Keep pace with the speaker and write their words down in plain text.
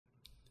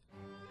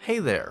Hey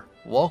there,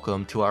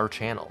 welcome to our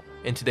channel.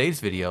 In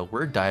today's video,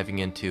 we're diving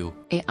into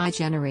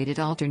AI-generated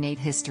alternate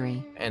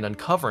history and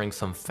uncovering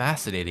some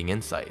fascinating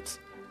insights.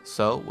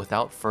 So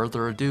without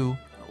further ado,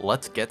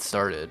 let's get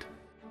started.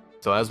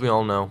 So as we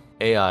all know,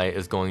 AI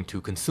is going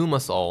to consume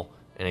us all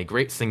in a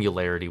great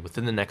singularity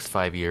within the next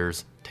 5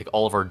 years, take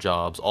all of our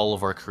jobs, all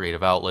of our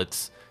creative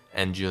outlets,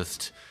 and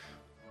just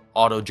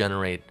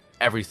auto-generate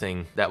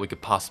everything that we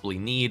could possibly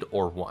need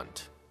or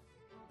want.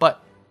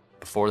 But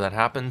before that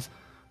happens,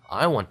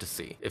 I want to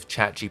see if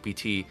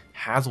ChatGPT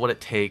has what it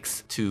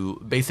takes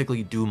to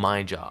basically do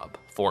my job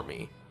for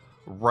me.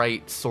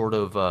 Write sort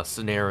of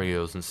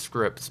scenarios and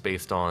scripts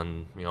based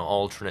on,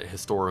 alternate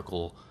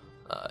historical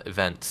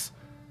events.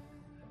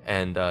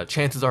 And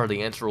chances are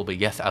the answer will be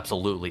yes,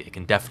 absolutely, it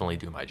can definitely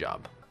do my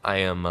job. I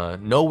am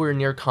nowhere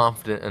near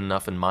confident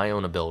enough in my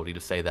own ability to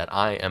say that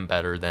I am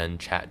better than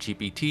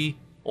ChatGPT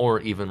or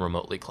even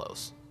remotely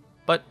close.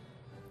 But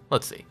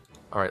let's see.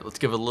 Alright, let's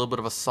give it a little bit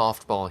of a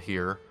softball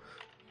here.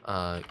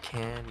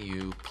 Can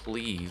you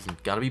please,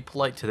 gotta be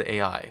polite to the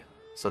AI,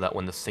 so that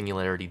when the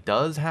singularity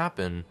does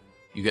happen,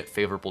 you get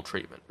favorable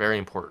treatment. Very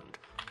important.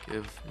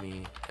 Give me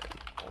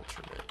an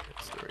alternate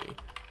history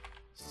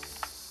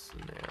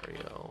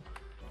scenario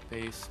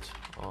based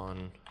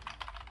on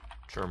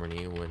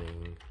Germany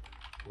winning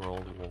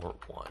World War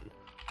I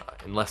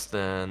in less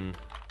than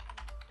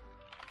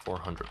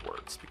 400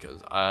 words,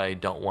 because I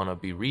don't want to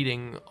be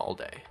reading all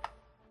day.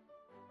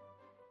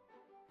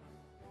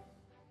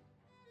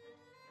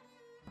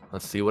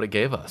 Let's see what it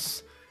gave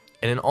us.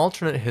 In an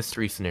alternate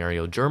history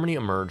scenario, Germany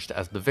emerged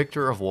as the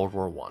victor of World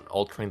War I,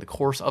 altering the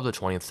course of the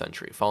 20th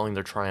century. Following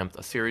their triumph,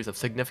 a series of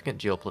significant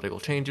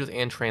geopolitical changes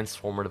and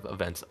transformative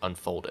events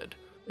unfolded.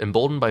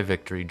 Emboldened by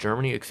victory,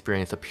 Germany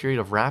experienced a period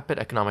of rapid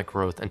economic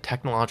growth and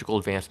technological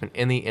advancement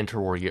in the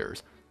interwar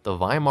years. The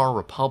Weimar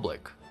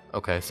Republic.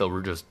 Okay, so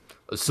we're just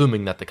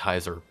assuming that the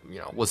Kaiser,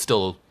 was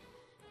still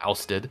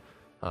ousted.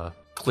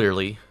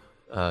 Clearly,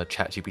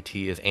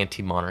 ChatGPT is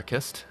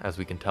anti-monarchist, as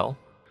we can tell.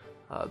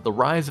 The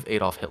rise of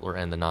Adolf Hitler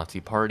and the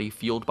Nazi Party,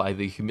 fueled by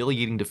the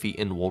humiliating defeat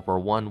in World War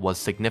I, was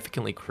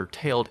significantly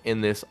curtailed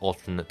in this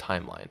alternate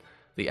timeline.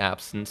 The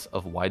absence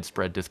of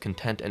widespread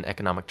discontent and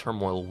economic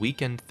turmoil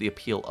weakened the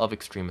appeal of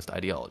extremist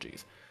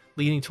ideologies,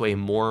 leading to a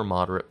more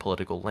moderate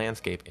political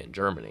landscape in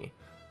Germany.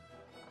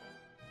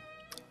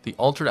 The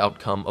altered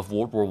outcome of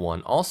World War I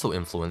also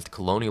influenced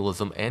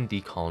colonialism and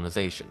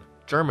decolonization.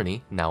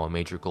 Germany, now a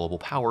major global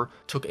power,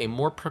 took a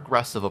more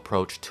progressive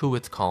approach to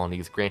its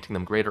colonies, granting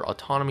them greater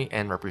autonomy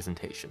and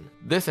representation.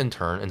 This in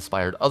turn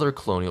inspired other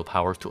colonial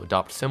powers to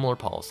adopt similar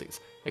policies,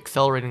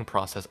 accelerating the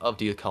process of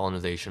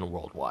decolonization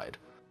worldwide.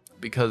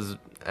 Because,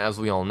 as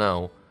we all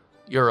know,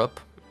 Europe,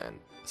 and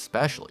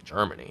especially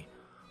Germany,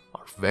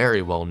 are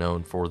very well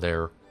known for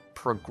their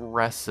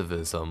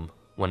progressivism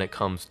when it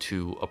comes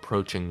to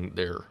approaching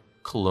their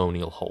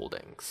colonial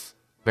holdings.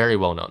 Very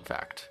well known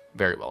fact.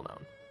 Very well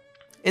known.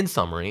 In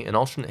summary, an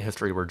alternate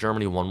history where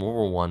Germany won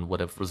World War I would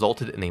have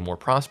resulted in a more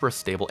prosperous,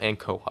 stable, and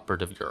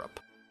cooperative Europe.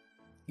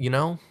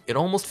 It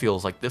almost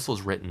feels like this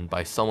was written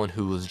by someone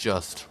who was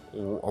just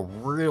a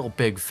real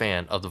big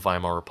fan of the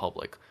Weimar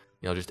Republic.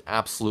 Just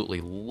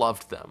absolutely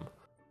loved them.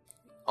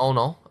 All in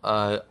all,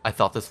 I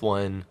thought this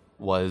one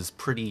was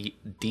pretty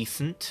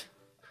decent.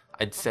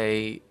 I'd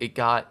say it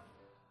got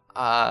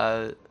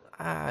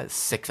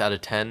 6 out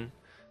of 10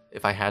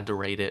 if I had to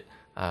rate it.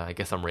 I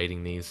guess I'm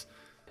rating these.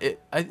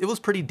 It was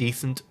pretty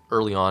decent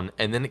early on,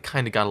 and then it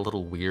kind of got a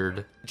little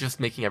weird, just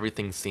making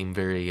everything seem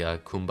very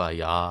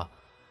kumbaya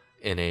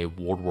in a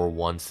World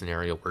War I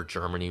scenario where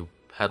Germany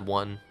had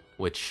won,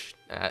 which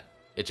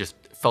it just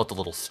felt a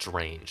little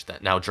strange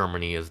that now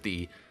Germany is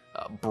the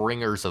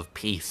bringers of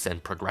peace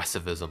and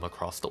progressivism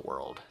across the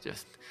world.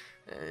 Just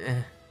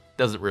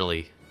doesn't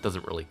really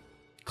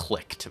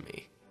click to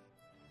me.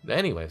 But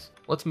anyways,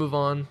 let's move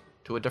on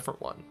to a different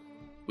one.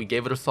 We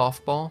gave it a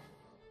softball.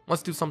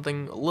 Let's do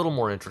something a little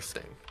more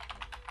interesting.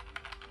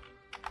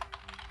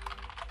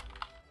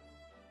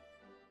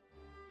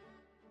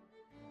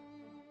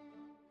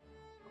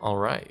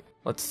 Alright,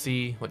 let's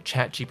see what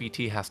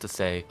ChatGPT has to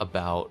say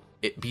about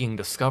it being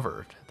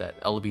discovered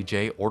that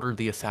LBJ ordered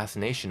the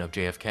assassination of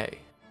JFK.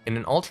 In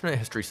an alternate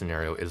history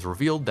scenario, it is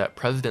revealed that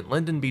President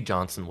Lyndon B.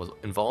 Johnson was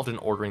involved in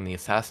ordering the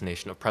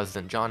assassination of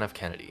President John F.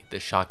 Kennedy.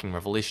 This shocking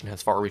revelation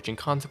has far-reaching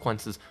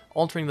consequences,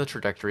 altering the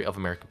trajectory of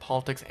American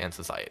politics and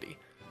society.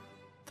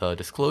 The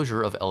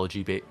disclosure of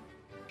LBJ's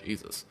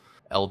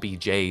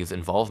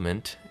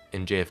involvement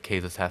in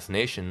JFK's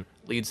assassination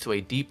leads to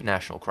a deep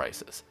national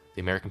crisis.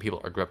 The American people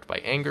are gripped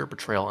by anger,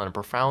 betrayal, and a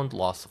profound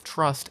loss of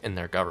trust in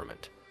their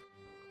government.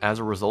 As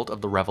a result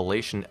of the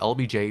revelation,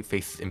 LBJ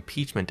faces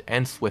impeachment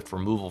and swift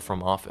removal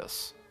from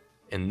office.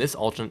 In this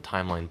alternate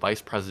timeline,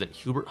 Vice President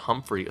Hubert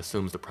Humphrey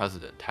assumes the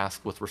president,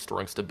 tasked with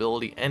restoring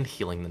stability and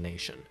healing the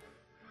nation.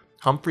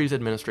 Humphrey's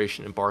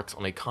administration embarks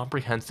on a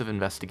comprehensive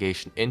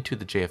investigation into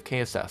the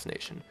JFK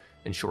assassination,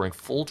 ensuring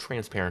full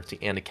transparency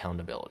and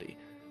accountability.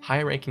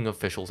 High-ranking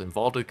officials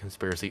involved in the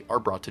conspiracy are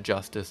brought to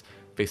justice,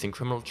 facing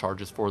criminal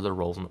charges for their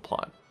roles in the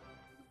plot.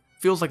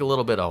 Feels like a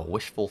little bit of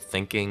wishful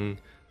thinking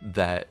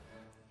that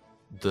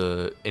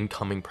the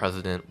incoming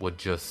president would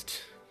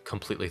just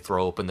completely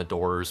throw open the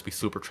doors, be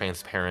super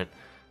transparent.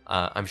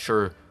 I'm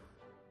sure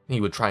he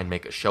would try and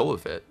make a show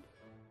of it,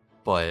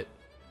 but,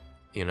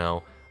 you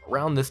know,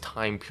 around this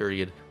time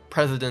period,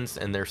 presidents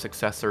and their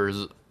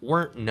successors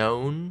weren't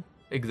known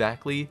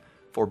exactly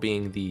for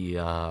being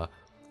the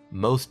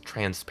most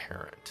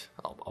transparent.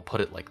 I'll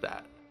put it like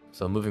that.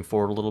 So moving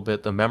forward a little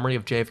bit, the memory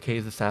of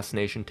JFK's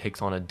assassination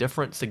takes on a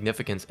different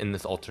significance in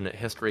this alternate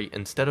history.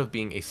 Instead of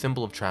being a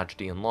symbol of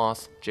tragedy and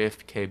loss,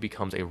 JFK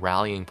becomes a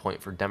rallying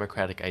point for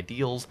democratic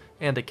ideals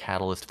and a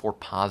catalyst for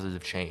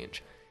positive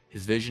change.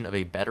 His vision of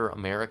a better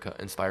America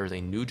inspires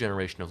a new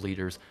generation of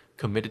leaders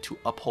committed to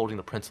upholding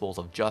the principles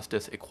of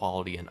justice,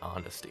 equality, and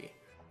honesty.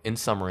 In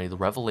summary, the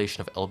revelation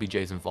of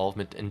LBJ's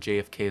involvement in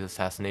JFK's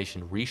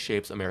assassination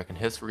reshapes American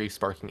history,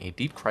 sparking a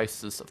deep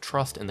crisis of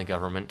trust in the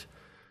government.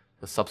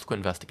 The subsequent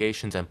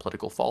investigations and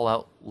political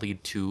fallout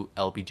lead to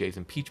LBJ's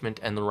impeachment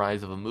and the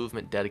rise of a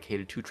movement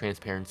dedicated to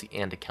transparency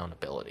and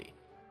accountability.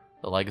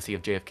 The legacy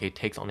of JFK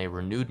takes on a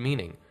renewed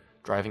meaning,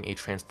 driving a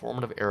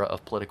transformative era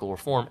of political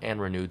reform and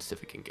renewed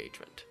civic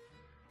engagement.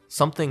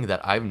 Something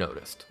that I've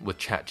noticed with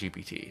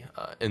ChatGPT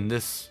in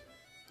this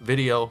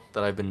video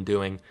that I've been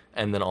doing,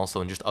 and then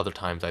also in just other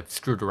times I've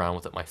screwed around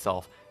with it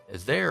myself,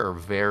 is they're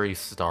very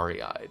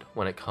starry-eyed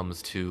when it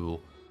comes to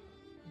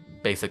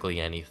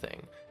basically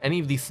anything. Any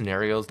of these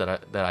scenarios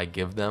that I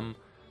give them,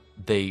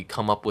 they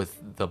come up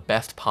with the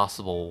best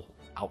possible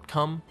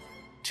outcome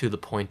to the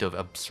point of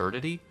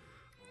absurdity.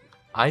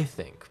 I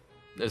think,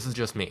 this is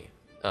just me,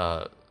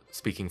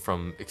 speaking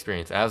from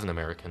experience as an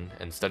American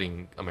and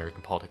studying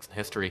American politics and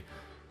history,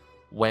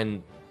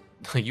 when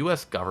the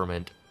US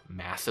government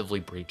massively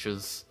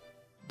breaches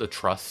the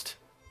trust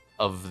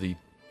of the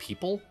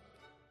people,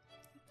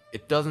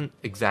 it doesn't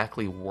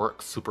exactly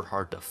work super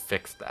hard to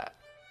fix that.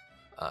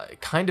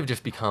 It kind of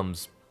just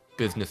becomes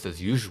business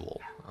as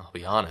usual, I'll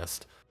be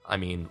honest. I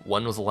mean,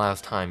 when was the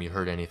last time you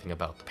heard anything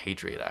about the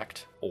Patriot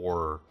Act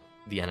or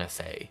the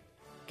NSA? It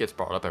gets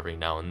brought up every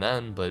now and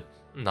then, but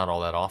not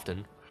all that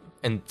often.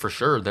 And for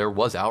sure, there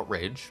was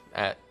outrage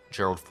at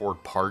Gerald Ford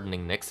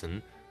pardoning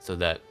Nixon so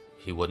that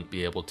he wouldn't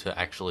be able to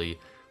actually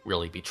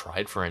really be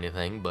tried for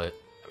anything, but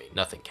I mean,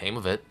 nothing came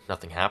of it,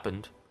 nothing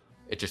happened.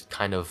 It just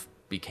kind of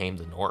became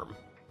the norm,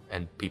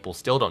 and people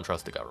still don't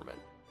trust the government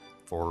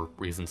for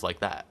reasons like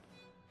that.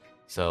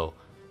 So,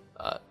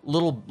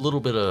 little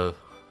bit of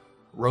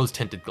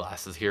rose-tinted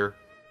glasses here.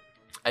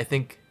 I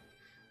think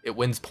it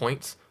wins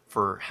points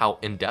for how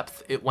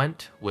in-depth it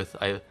went with,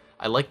 I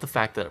like the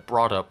fact that it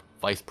brought up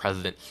Vice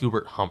President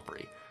Hubert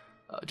Humphrey.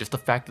 Just the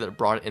fact that it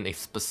brought in a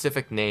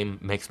specific name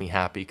makes me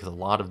happy, because a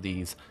lot of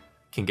these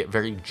can get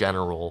very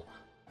general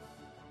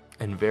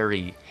and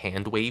very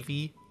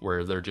hand-wavy,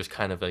 where they're just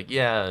kind of like,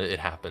 yeah, it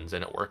happens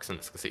and it works and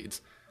it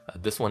succeeds.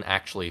 This one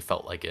actually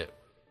felt like it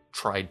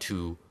tried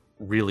to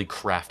really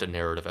craft a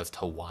narrative as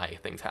to why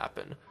things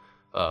happen.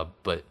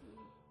 But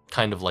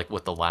kind of like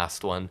with the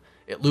last one,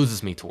 it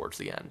loses me towards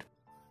the end.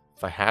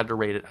 If I had to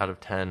rate it out of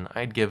 10,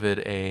 I'd give it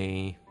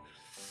a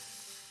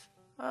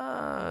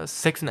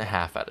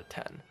 6.5 out of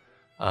 10.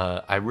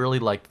 I really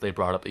liked they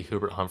brought up the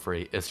Hubert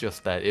Humphrey. It's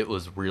just that it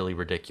was really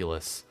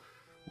ridiculous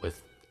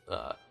with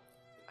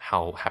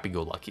how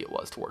happy-go-lucky it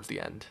was towards the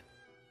end.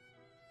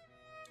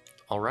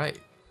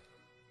 Alright,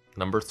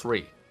 number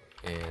 3.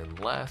 In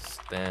less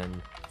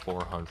than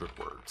 400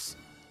 words.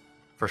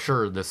 For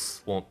sure,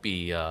 this won't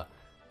be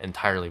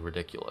entirely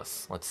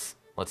ridiculous. Let's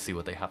see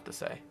what they have to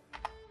say.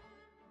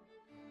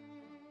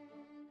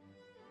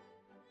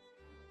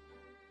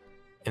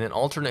 In an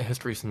alternate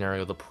history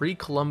scenario, the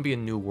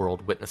pre-Columbian New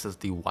World witnesses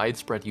the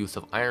widespread use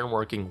of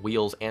ironworking,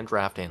 wheels, and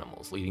draft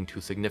animals, leading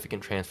to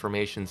significant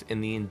transformations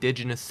in the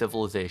indigenous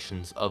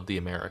civilizations of the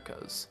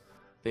Americas.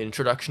 The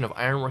introduction of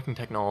ironworking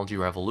technology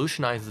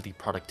revolutionizes the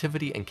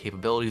productivity and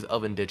capabilities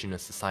of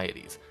indigenous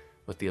societies.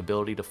 With the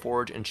ability to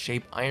forge and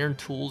shape iron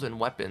tools and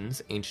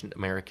weapons, ancient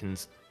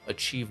Americans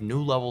achieved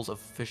new levels of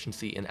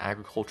efficiency in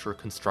agriculture,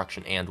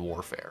 construction, and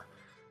warfare.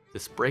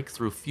 This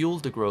breakthrough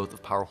fuels the growth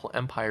of powerful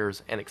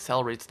empires and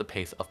accelerates the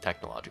pace of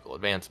technological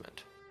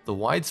advancement. The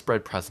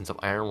widespread presence of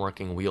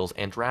ironworking, wheels,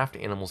 and draft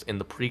animals in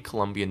the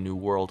pre-Columbian New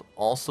World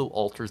also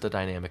alters the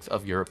dynamics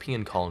of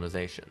European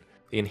colonization.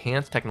 The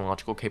enhanced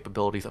technological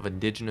capabilities of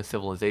indigenous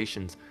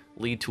civilizations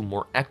lead to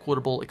more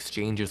equitable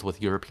exchanges with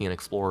European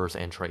explorers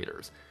and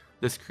traders.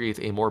 This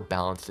creates a more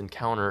balanced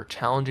encounter,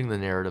 challenging the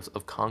narratives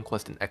of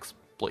conquest and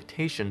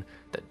exploitation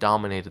that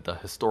dominated the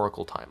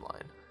historical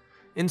timeline.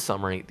 In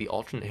summary, the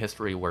alternate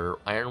history where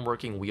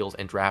ironworking, wheels,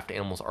 and draft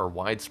animals are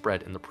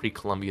widespread in the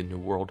pre-Columbian New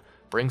World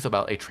brings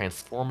about a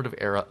transformative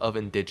era of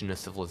indigenous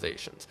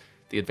civilizations.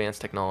 The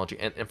advanced technology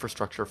and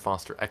infrastructure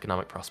foster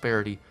economic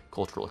prosperity,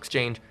 cultural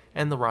exchange,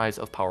 and the rise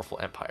of powerful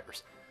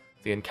empires.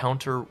 The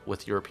encounter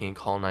with European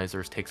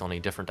colonizers takes on a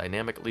different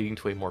dynamic, leading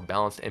to a more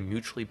balanced and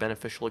mutually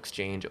beneficial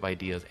exchange of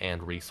ideas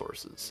and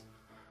resources.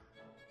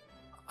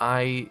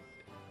 I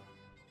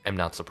am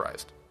not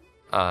surprised.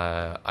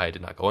 I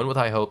did not go in with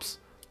high hopes,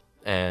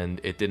 and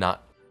it did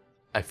not,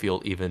 I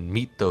feel, even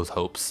meet those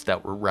hopes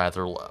that were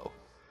rather low.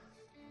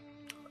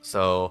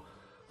 So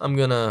I'm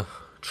gonna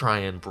try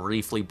and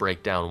briefly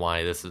break down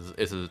why this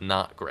is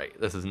not great.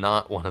 This is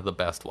not one of the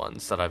best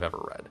ones that I've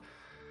ever read.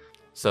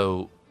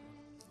 So,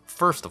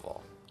 first of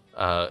all,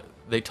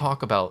 they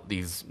talk about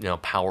these,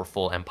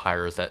 powerful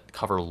empires that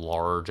cover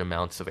large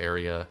amounts of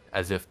area,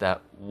 as if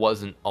that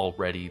wasn't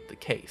already the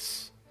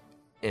case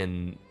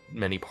in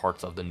many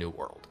parts of the New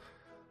World.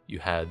 You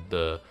had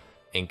the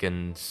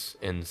Incans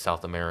in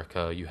South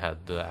America, you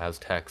had the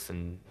Aztecs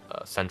in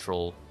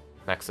central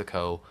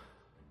Mexico,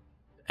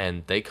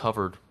 and they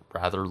covered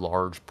rather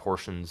large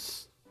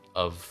portions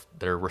of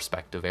their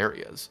respective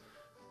areas.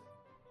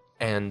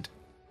 And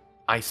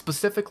I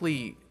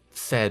specifically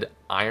said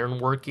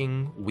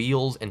ironworking,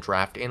 wheels, and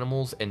draft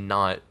animals, and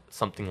not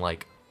something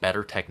like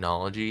better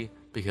technology,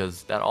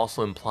 because that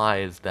also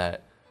implies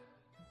that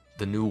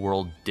the New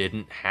World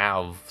didn't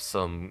have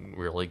some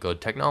really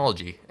good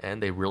technology,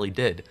 and they really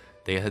did.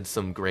 They had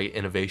some great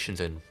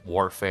innovations in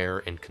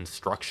warfare, and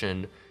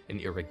construction,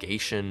 and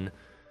irrigation,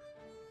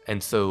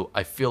 and so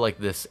I feel like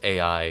this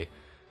AI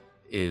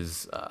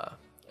is,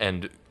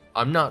 and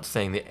I'm not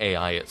saying the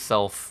AI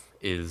itself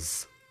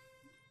is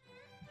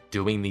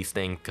doing these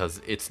things,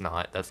 because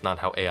that's not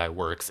how AI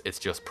works. It's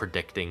just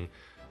predicting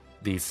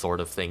these sort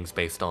of things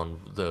based on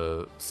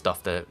the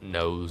stuff that it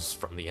knows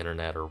from the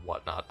internet or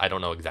whatnot. I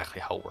don't know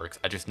exactly how it works.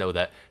 I just know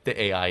that the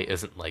AI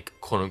isn't like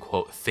quote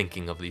unquote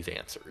thinking of these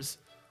answers.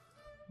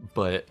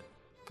 But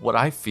what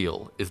I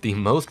feel is the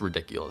most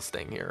ridiculous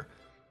thing here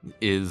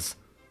is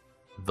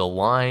the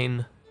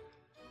line,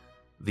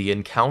 "The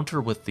encounter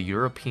with the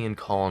European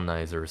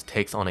colonizers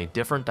takes on a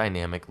different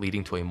dynamic,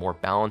 leading to a more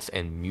balanced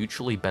and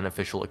mutually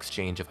beneficial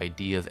exchange of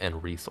ideas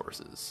and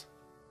resources."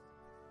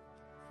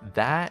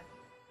 That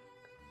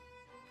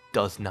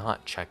does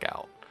not check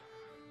out.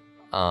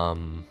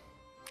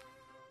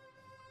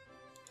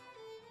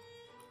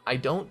 I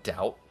don't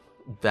doubt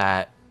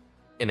that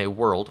in a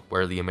world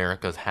where the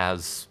Americas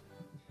has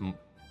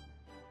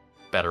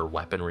better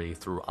weaponry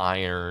through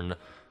iron,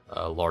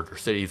 larger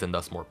cities, and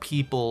thus more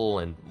people,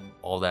 and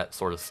all that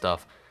sort of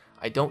stuff,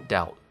 I don't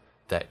doubt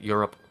that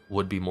Europe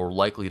would be more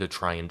likely to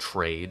try and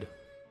trade,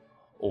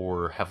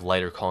 or have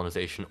lighter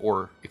colonization,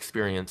 or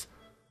experience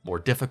more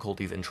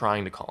difficulties in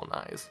trying to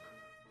colonize.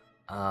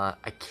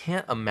 I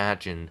can't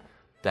imagine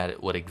that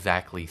it would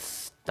exactly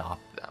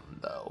stop them,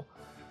 though.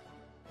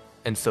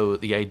 And so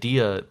the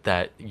idea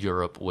that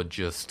Europe would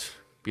just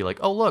be like,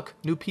 "Oh look,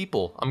 new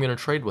people, I'm gonna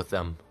trade with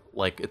them,"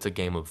 like it's a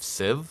game of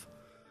Civ,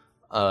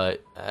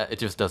 it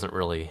just doesn't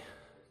really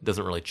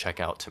check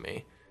out to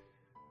me.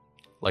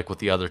 Like with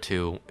the other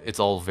two, it's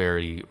all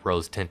very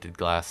rose-tinted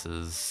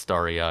glasses,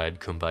 starry-eyed,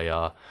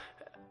 kumbaya,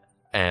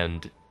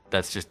 and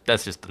that's just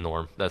the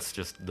norm. That's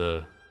just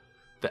the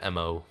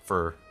MO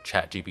for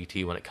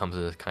ChatGPT when it comes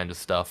to this kind of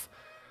stuff.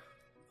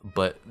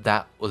 But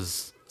that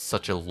was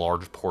such a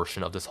large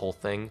portion of this whole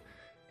thing.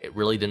 It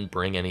really didn't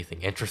bring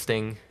anything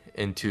interesting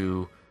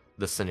into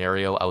the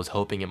scenario. I was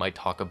hoping it might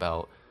talk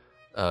about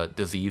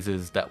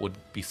diseases that would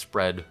be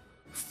spread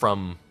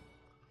from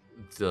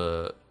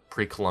the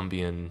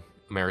pre-Columbian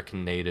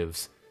American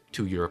natives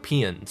to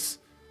Europeans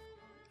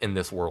in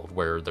this world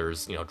where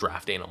there's,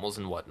 draft animals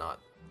and whatnot.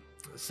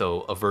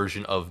 So a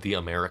version of the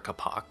America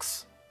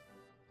pox.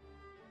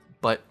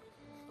 But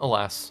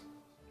alas,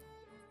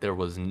 there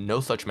was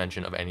no such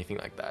mention of anything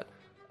like that.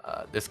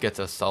 This gets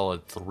a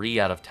solid 3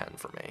 out of 10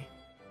 for me.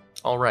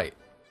 Alright,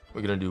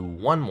 we're gonna do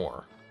one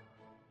more.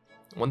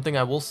 One thing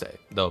I will say,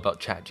 though, about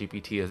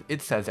ChatGPT is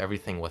it says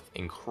everything with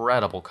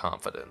incredible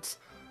confidence.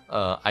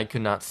 I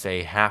could not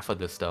say half of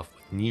this stuff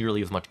with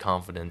nearly as much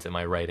confidence in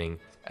my writing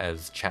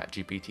as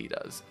ChatGPT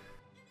does.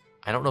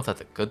 I don't know if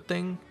that's a good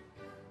thing,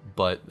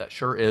 but that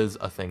sure is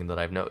a thing that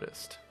I've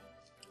noticed.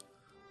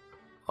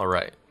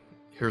 Alright,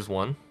 here's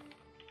one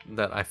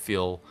that I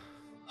feel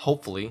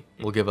hopefully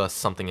will give us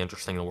something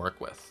interesting to work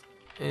with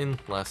in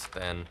less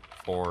than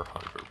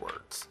 400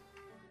 words.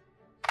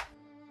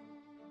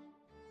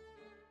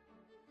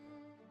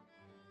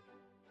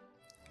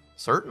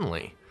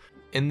 Certainly.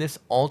 In this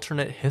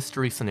alternate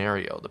history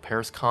scenario, the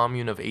Paris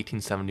Commune of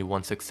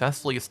 1871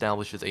 successfully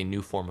establishes a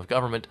new form of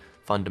government,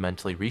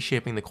 fundamentally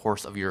reshaping the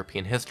course of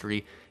European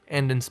history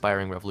and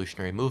inspiring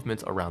revolutionary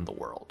movements around the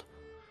world.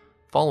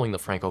 Following the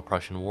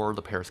Franco-Prussian War,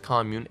 the Paris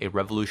Commune, a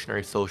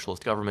revolutionary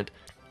socialist government,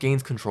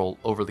 gains control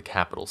over the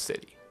capital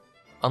city.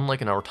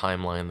 Unlike in our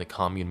timeline, the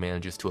Commune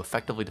manages to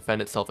effectively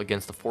defend itself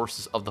against the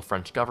forces of the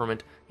French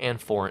government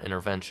and foreign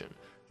intervention.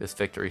 This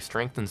victory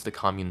strengthens the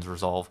Commune's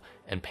resolve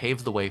and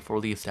paves the way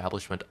for the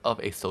establishment of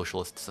a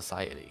socialist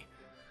society.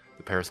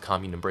 The Paris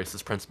Commune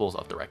embraces principles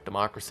of direct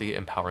democracy,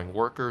 empowering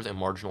workers and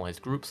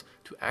marginalized groups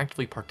to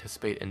actively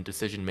participate in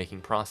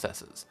decision-making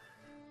processes.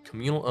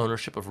 Communal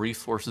ownership of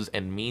resources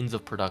and means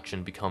of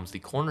production becomes the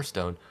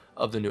cornerstone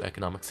of the new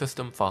economic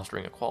system,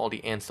 fostering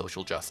equality and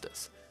social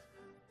justice.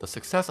 The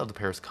success of the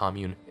Paris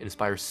Commune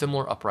inspires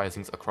similar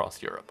uprisings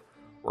across Europe.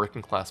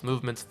 Working-class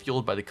movements,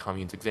 fueled by the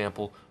Commune's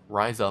example,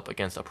 rise up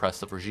against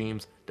oppressive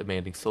regimes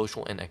demanding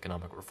social and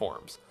economic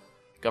reforms.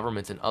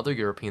 Governments in other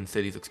European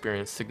cities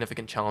experience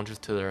significant challenges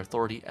to their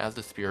authority as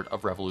the spirit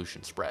of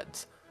revolution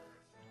spreads.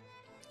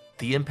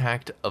 The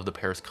impact of the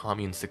Paris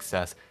Commune's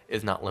success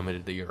is not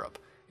limited to Europe.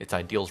 Its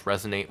ideals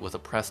resonate with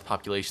oppressed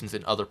populations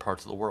in other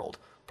parts of the world,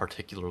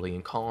 particularly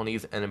in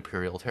colonies and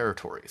imperial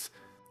territories.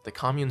 The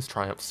Commune's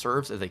triumph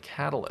serves as a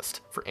catalyst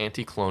for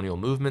anti-colonial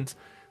movements,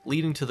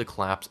 leading to the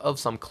collapse of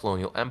some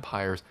colonial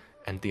empires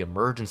and the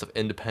emergence of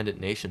independent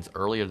nations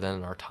earlier than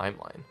in our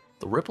timeline.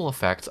 The ripple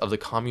effects of the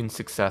Commune's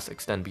success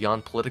extend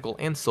beyond political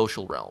and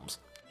social realms.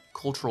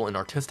 Cultural and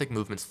artistic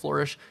movements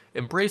flourish,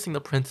 embracing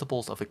the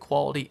principles of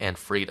equality and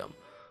freedom.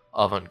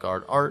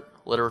 Avant-garde art,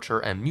 literature,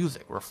 and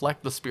music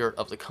reflect the spirit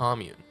of the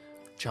Commune,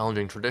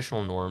 challenging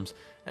traditional norms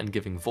and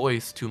giving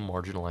voice to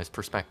marginalized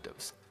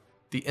perspectives.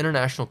 The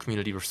international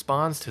community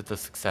responds to the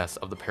success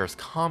of the Paris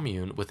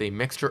Commune with a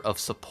mixture of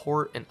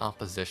support and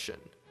opposition.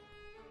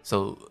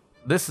 So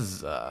this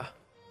is,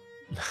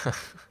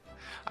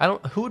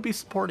 who would be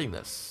supporting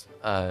this?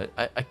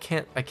 I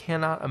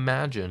cannot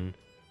imagine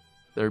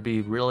there'd be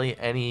really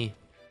any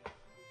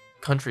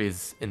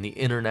countries in the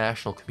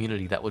international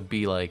community that would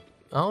be like,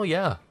 oh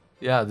yeah,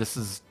 this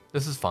is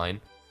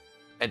fine.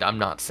 And I'm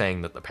not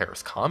saying that the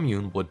Paris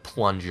Commune would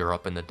plunge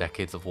Europe into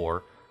decades of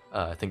war.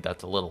 I think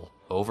that's a little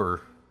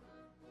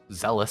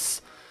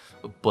overzealous,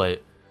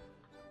 but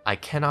I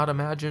cannot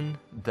imagine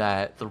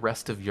that the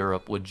rest of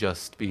Europe would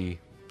just be,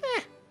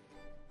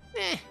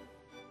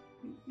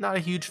 not a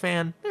huge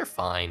fan, they're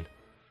fine.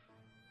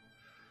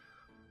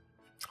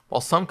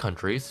 While some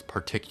countries,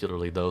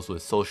 particularly those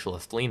with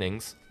socialist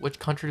leanings, which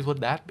countries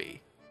would that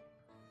be?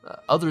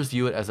 Others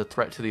view it as a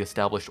threat to the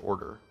established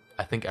order.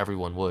 I think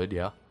everyone would,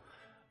 yeah.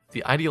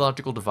 The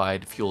ideological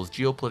divide fuels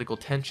geopolitical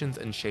tensions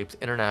and shapes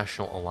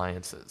international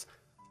alliances.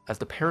 As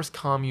the Paris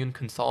Commune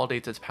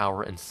consolidates its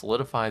power and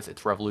solidifies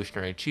its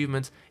revolutionary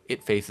achievements,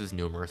 it faces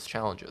numerous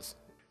challenges.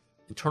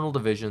 Internal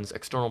divisions,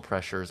 external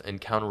pressures,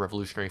 and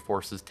counter-revolutionary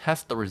forces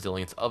test the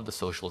resilience of the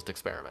socialist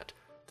experiment.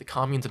 The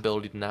Commune's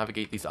ability to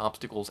navigate these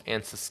obstacles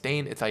and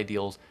sustain its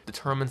ideals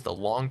determines the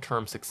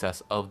long-term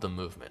success of the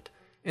movement.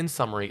 In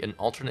summary, an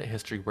alternate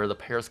history where the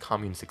Paris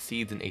Commune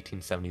succeeds in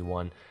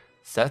 1871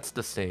 sets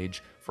the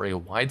stage for a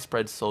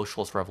widespread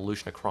socialist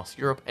revolution across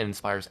Europe and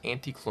inspires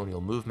anti-colonial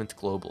movements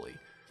globally.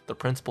 The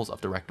principles of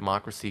direct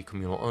democracy,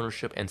 communal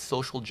ownership, and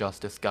social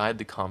justice guide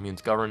the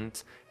Commune's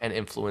governance and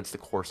influence the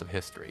course of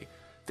history.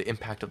 The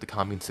impact of the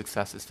Commune's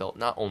success is felt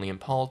not only in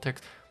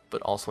politics,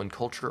 but also in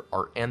culture,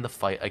 art, and the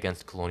fight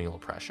against colonial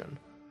oppression.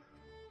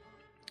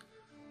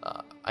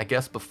 I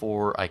guess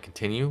before I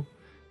continue,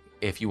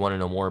 if you want to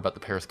know more about the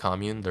Paris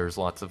Commune, there's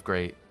lots of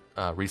great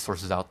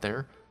resources out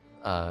there.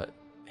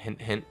 Hint,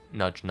 hint,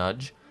 nudge,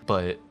 nudge.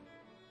 But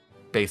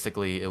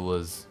basically, it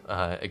was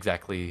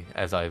exactly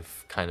as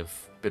I've kind of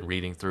been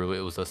reading through. It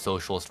was a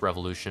socialist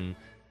revolution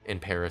in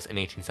Paris in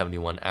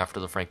 1871 after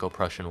the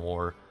Franco-Prussian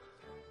War,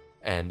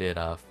 and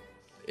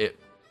it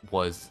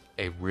was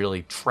a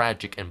really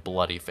tragic and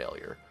bloody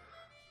failure.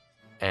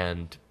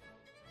 And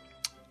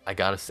I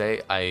gotta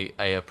say, I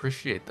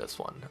appreciate this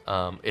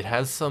one. It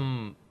has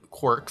some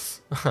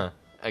quirks,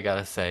 I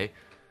gotta say,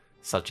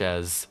 such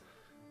as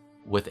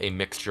with a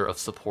mixture of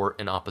support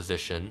and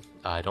opposition.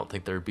 I don't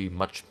think there'd be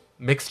much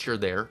mixture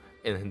there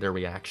in their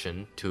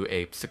reaction to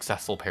a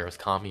successful Paris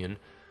Commune.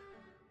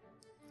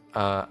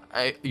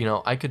 I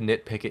could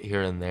nitpick it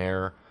here and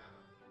there.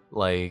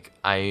 Like,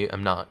 I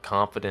am not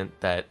confident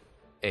that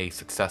a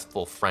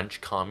successful French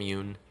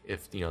commune,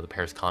 if the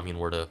Paris Commune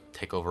were to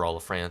take over all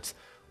of France,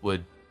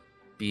 would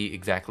be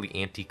exactly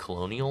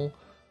anti-colonial,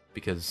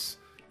 because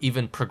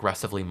even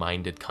progressively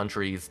minded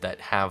countries that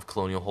have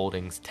colonial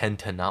holdings tend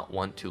to not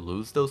want to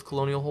lose those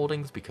colonial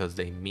holdings because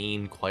they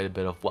mean quite a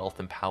bit of wealth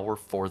and power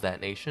for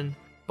that nation.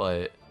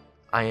 But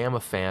I am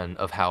a fan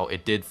of how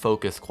it did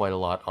focus quite a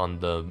lot on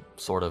the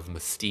sort of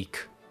mystique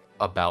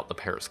about the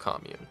Paris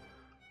Commune,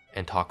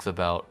 and talks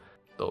about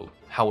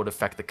how it would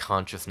affect the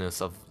consciousness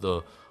of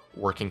the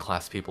working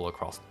class people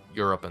across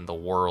Europe and the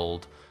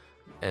world,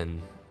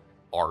 and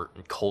art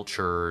and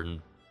culture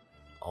and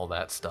all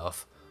that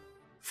stuff.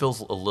 Feels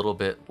a little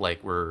bit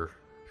like we're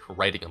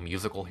writing a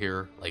musical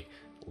here, like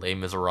Les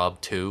Miserables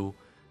 2.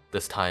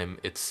 This time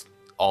it's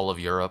all of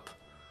Europe.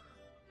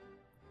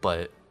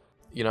 But,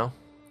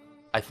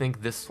 I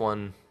think this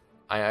one,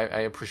 I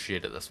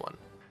appreciated this one.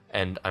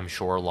 And I'm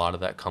sure a lot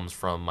of that comes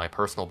from my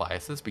personal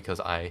biases, because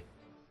I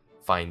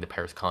find the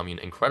Paris Commune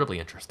incredibly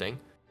interesting.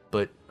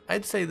 But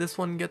I'd say this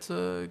one gets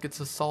a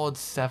solid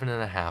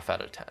 7.5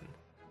 out of 10.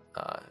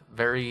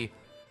 Very,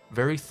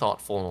 very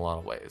thoughtful in a lot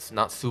of ways.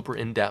 Not super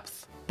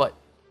in-depth, but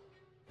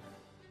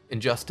in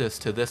justice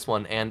to this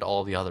one and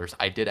all the others,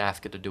 I did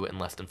ask it to do it in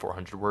less than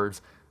 400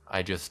 words.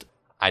 I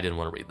didn't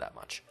want to read that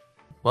much.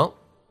 Well,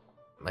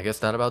 I guess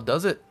that about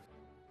does it.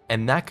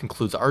 And that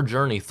concludes our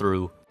journey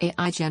through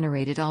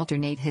AI-generated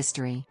alternate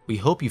history. We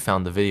hope you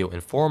found the video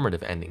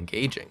informative and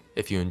engaging.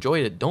 If you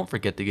enjoyed it, don't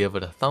forget to give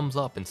it a thumbs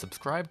up and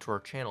subscribe to our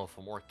channel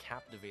for more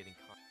captivating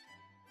content.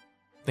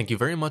 Thank you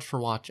very much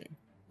for watching.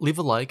 Leave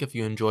a like if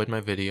you enjoyed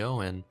my video,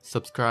 and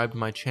subscribe to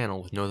my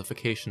channel with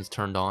notifications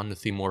turned on to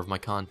see more of my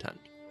content.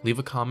 Leave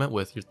a comment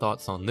with your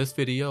thoughts on this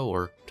video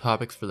or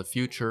topics for the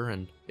future,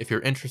 and if you're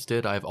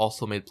interested, I've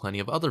also made plenty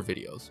of other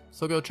videos,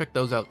 so go check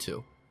those out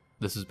too.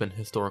 This has been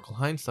Historical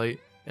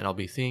Hindsight, and I'll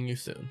be seeing you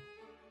soon.